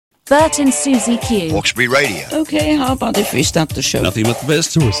Bert and Susie Q. Hawkesbury Radio. Okay, how about if we start the show? Nothing but the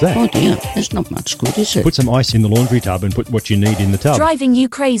best. So what's that? Oh dear, there's not much good, is it? Put some ice in the laundry tub and put what you need in the tub. Driving you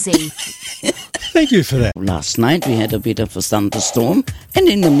crazy. Thank you for that. Last night we had a bit of a thunderstorm, and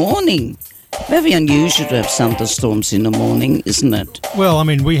in the morning. Very unusual to have thunderstorms in the morning, isn't it? Well, I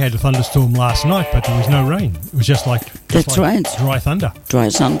mean, we had a thunderstorm last night, but there was no rain. It was just like right. Dry thunder. Dry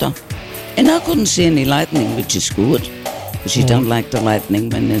thunder. And I couldn't see any lightning, which is good. Because you don't like the lightning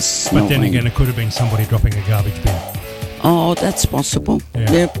when there's no rain. But then again, it could have been somebody dropping a garbage bin. Oh, that's possible.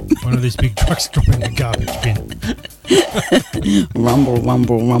 Yeah. Yep. One of these big trucks dropping a garbage bin. Rumble,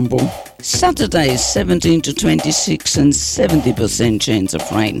 rumble, rumble. Saturday, 17 to 26 and 70% chance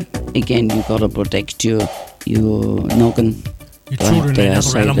of rain. Again, you got to protect your noggin. Your children and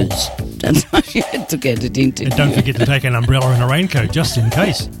other animals. That's why you had to get it into. And don't forget to take an umbrella and a raincoat, just in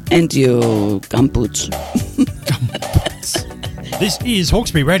case. And your gumboots. This is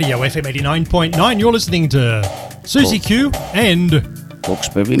Hawkesbury Radio, FM 89.9. You're listening to Susie Q and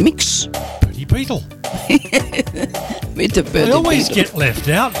Hawkesbury Mix. Bertie Beetle. With the Bertie I always Beetle. get left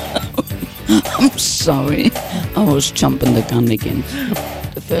out. I'm sorry. I was jumping the gun again.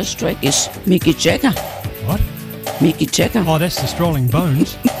 The first track is Mickey Jagger. What? Mickey Jagger. Oh, that's the Strolling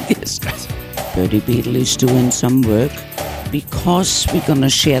Bones. Yes. Bertie Beetle is doing some work because we're going to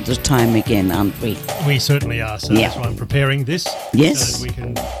share the time again, aren't we? We certainly are. So that's why I'm preparing this. Yes. So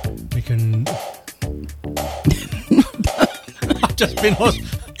that we can. I've just been lost.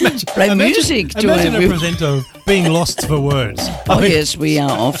 Play music to imagine everyone. a presenter being lost for words. Oh, yes, we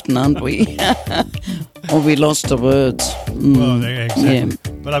are often, aren't we? Or we lost the words. Well, exactly. Yeah.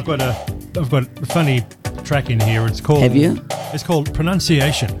 But I've got a funny track in here. It's called. Have you? It's called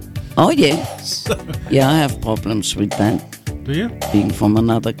Pronunciation. Oh, yeah. Yeah, I have problems with that. Do you? Being from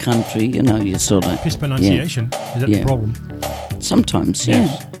another country, you sort of... Mispronunciation. Yeah. Is that the problem? Sometimes,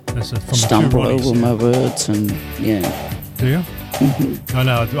 Yes. That's from stumble the two over my words and, Do you? I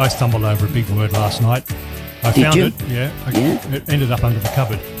know. I stumbled over a big word last night. I Did found you? it. Yeah. Yeah? It ended up under the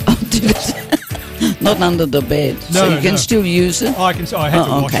cupboard. Oh, did it? Not under the bed. No, so you can still use it? Oh, I had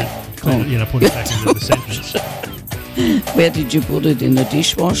to wash okay. it. Clean it, put it back into the sentence. Where did you put it? In the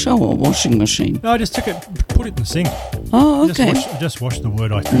dishwasher or washing machine? No, I just took it, put it in the sink. Oh, okay. I just washed the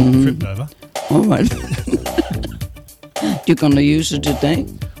word I tripped over. All right. You're going to use it today?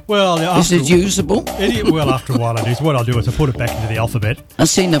 Well, is it usable? After a while it is. What I'll do is I'll put it back into the alphabet. I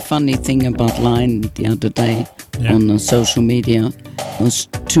seen a funny thing about Line the other day on social media. It was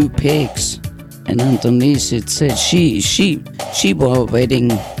two pigs, and underneath it said she wore a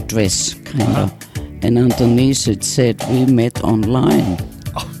wedding dress, kind of. And underneath it said, we met online.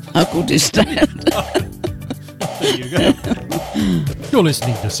 Oh. How good is that? There you go. You're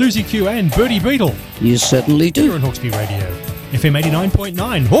listening to Susie Q and Bertie Beetle. You certainly do. You're on Hawkesbury Radio. FM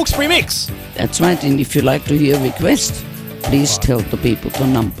 89.9, Hawkesbury Mix. That's right, and if you like to hear a request, please tell the people the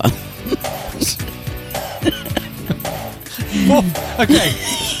number. Okay.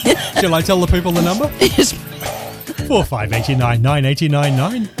 Shall I tell the people the number? Yes. 4589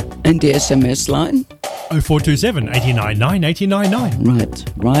 9899. And the SMS line? 0427 899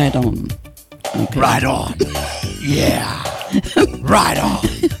 899. Right on. Okay. Right on. Yeah. Right on.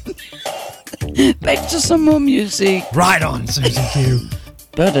 Back to some more music. Right on, Susie Q.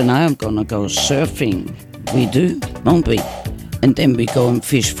 Bert and I am gonna go surfing. We do, won't we? And then we go and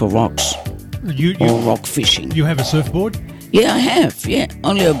fish for rocks. Or rock fishing. You have a surfboard? Yeah, I have, yeah.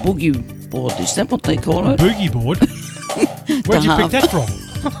 Only a boogie board. Is that what they call it? A boogie board? Where'd you pick that from?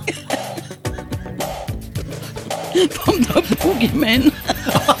 From the boogeyman.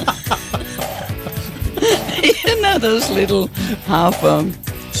 Those little half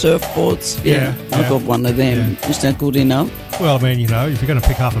surfboards. Yeah, I got one of them. Yeah. Is that good enough? Well, I mean, if you're going to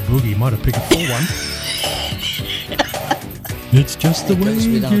pick half a boogie, you might have picked a full one. It's just the way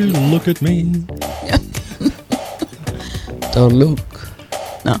you look at me. The look.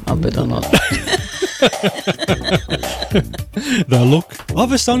 No, I better not. The look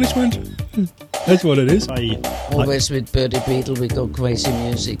of astonishment. That's what it is. Always with Bertie Beetle, we go crazy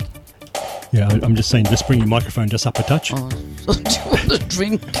music. Yeah, I'm just saying, just bring your microphone just up a touch. Oh, do you want a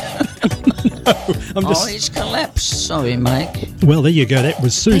drink? No, it's collapsed. Sorry, Mike. Well, there you go. That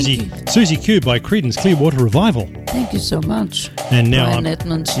was Susie Q by Creedence Clearwater Revival. Thank you so much. And now Brian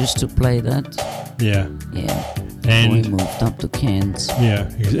Edmonds used to play that. Yeah. Yeah. And we moved up to Cairns. Yeah,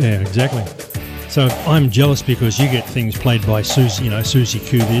 exactly. So I'm jealous because you get things played by Susie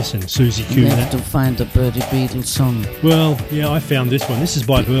Q this and Susie Q that. You have to find a Bertie Beetle song. Well, yeah, I found this one. This is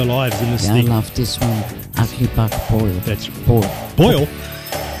by Burl Ives and this I love this one. Ugly Buck Boyle. That's Boyle.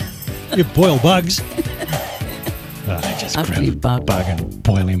 You boil bugs. Just ugly grab a bug. bug and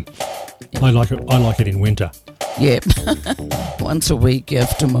boil him. I like it in winter. Yep. Once a week you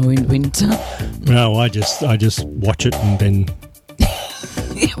have to mow in winter. No, I just watch it and then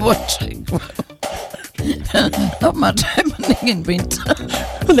You're watching. Not much happening in winter.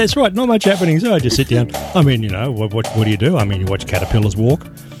 well, that's right, not much happening, so I just sit down. I mean, what do you do? I mean, you watch caterpillars walk,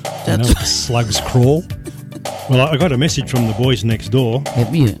 That's right. slugs crawl. Well, I got a message from the boys next door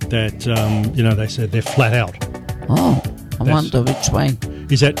Have you? that they said they're flat out. Oh, I wonder which way.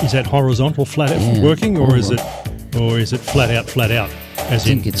 Is that horizontal flat out Yeah. working, or is Oh, it flat out? I As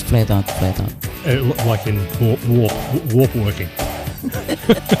think in it's flat out. like in warp working.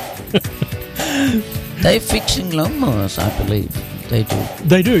 They're fixing lawnmowers, I believe. They do.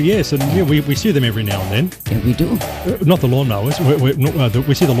 They do, yes, and we see them every now and then. Yeah, we do. Not the lawnmowers.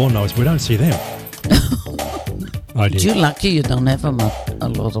 We see the lawnmowers. We don't see them. I do. You're lucky you don't have a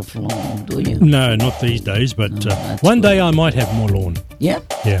lot of lawn, do you? No, not these days. But that's one good. day I might have more lawn. Yeah?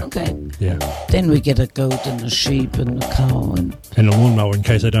 Yeah. Okay. Yeah, Then we get a goat and a sheep and a cow, and and a lawnmower in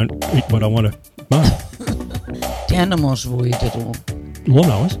case I don't eat what I want to mow. the animals will eat it all.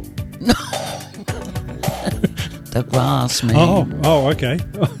 Lawnmowers. The grass, man. Oh, okay.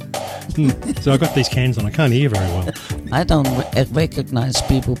 So I got these cans on. I can't hear very well. I don't recognize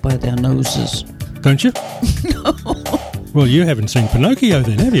people by their noses. Don't you? Well, you haven't seen Pinocchio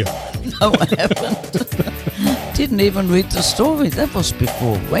then, have you? No, I haven't. Didn't even read the story. That was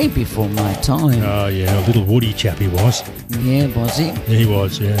way before my time. Oh, yeah, a little woody chap he was. Yeah, was he? Yeah, he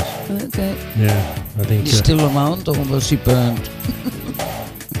was, yeah. Okay. Yeah, I think... He's still around, or was he burned?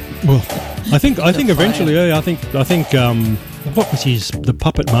 well, I think fire. eventually, I think what was the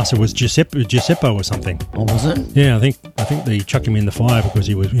puppet master was Giuseppe or something. Or was it? Yeah, I think they chucked him in the fire because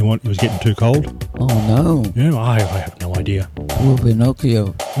he was getting too cold. Oh, no. Yeah, I have no idea. Poor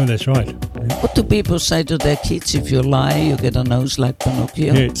Pinocchio. Oh, that's right. Yeah. What do people say to their kids? If you lie, you get a nose like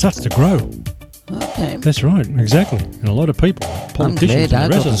Pinocchio? Yeah, it starts to grow. Okay. That's right, exactly. And a lot of people, I'm politicians glad I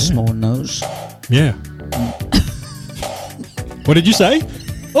and the got a rest of them. small nose. Yeah. What did you say?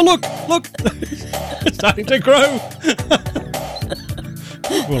 Oh, look! It's starting to grow.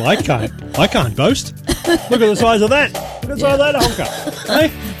 Well, I can't boast. Look at the size of that. Look at the size of that honker.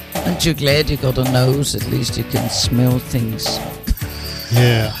 Hey? Aren't you glad you got a nose? At least you can smell things.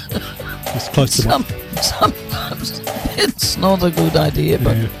 Yeah. It's close to Sometimes it's not a good idea,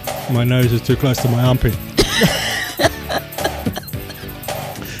 but my nose is too close to my armpit.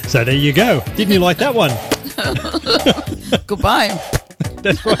 So there you go. Didn't you like that one? goodbye.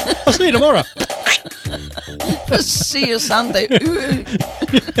 That's right. I'll see you tomorrow. See you Sunday.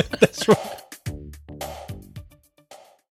 That's right.